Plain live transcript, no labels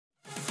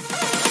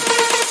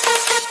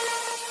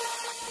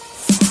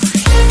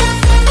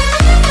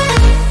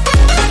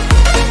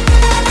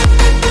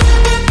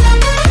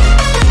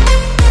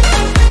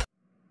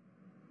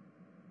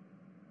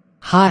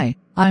Hi,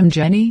 I'm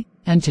Jenny,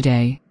 and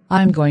today,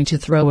 I'm going to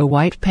throw a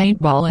white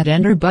paintball at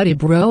Ender Buddy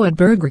Bro at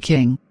Burger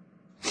King.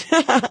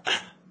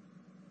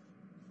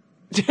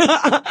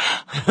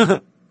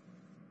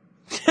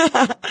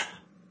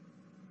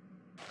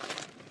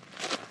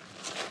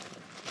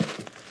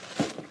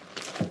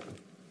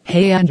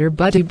 Hey Ender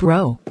Buddy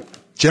Bro.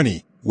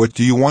 Jenny, what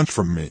do you want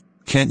from me?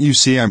 Can't you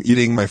see I'm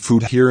eating my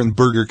food here in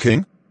Burger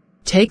King?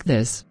 Take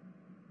this.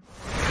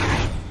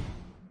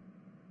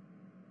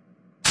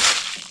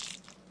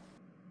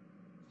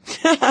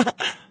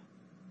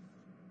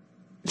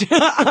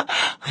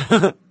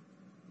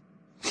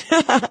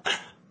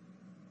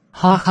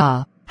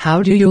 Haha,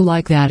 how do you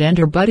like that,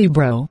 Ender Buddy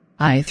Bro?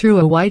 I threw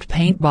a white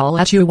paintball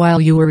at you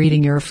while you were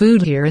eating your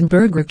food here in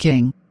Burger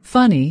King.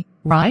 Funny,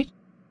 right?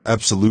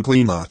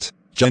 Absolutely not.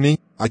 Jenny,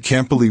 I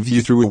can't believe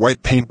you threw a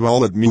white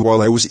paintball at me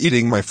while I was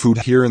eating my food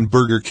here in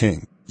Burger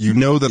King. You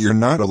know that you're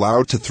not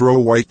allowed to throw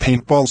white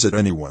paintballs at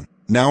anyone.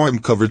 Now I'm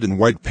covered in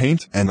white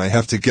paint and I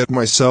have to get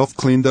myself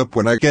cleaned up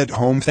when I get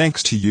home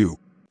thanks to you.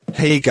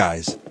 Hey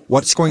guys,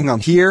 what's going on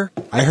here?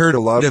 I heard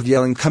a lot of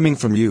yelling coming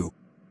from you.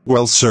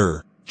 Well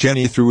sir,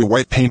 Jenny threw a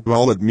white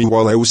paintball at me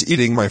while I was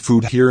eating my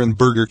food here in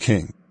Burger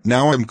King.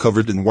 Now I'm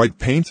covered in white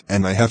paint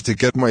and I have to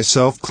get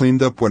myself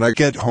cleaned up when I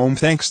get home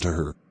thanks to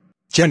her.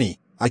 Jenny,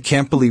 I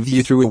can't believe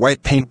you threw a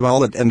white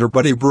paintball at Ender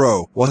Buddy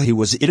Bro while he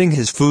was eating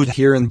his food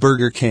here in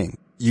Burger King.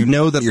 You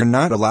know that you're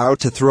not allowed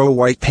to throw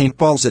white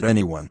paintballs at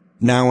anyone.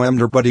 Now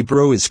Ender Buddy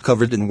Bro is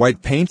covered in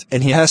white paint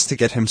and he has to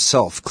get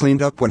himself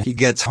cleaned up when he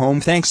gets home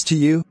thanks to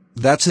you.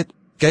 That's it.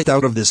 Get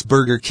out of this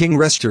Burger King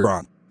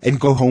restaurant and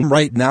go home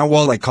right now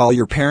while I call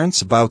your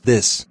parents about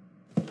this.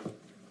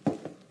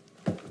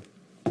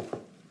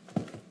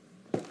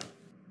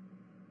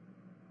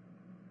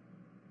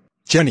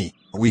 Jenny,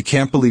 we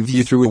can't believe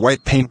you threw a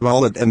white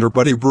paintball at Ender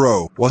Buddy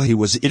Bro while he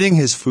was eating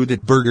his food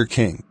at Burger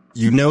King.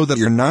 You know that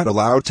you're not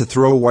allowed to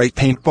throw white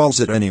paintballs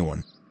at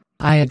anyone.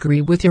 I agree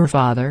with your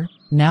father.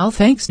 Now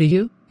thanks to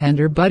you,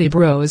 Ender Buddy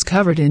Bro is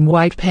covered in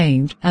white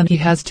paint and he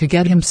has to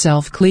get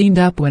himself cleaned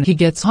up when he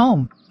gets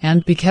home.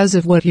 And because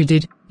of what you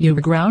did, you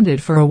were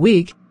grounded for a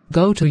week.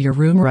 Go to your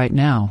room right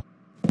now.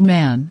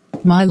 Man,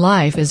 my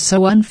life is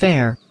so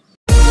unfair.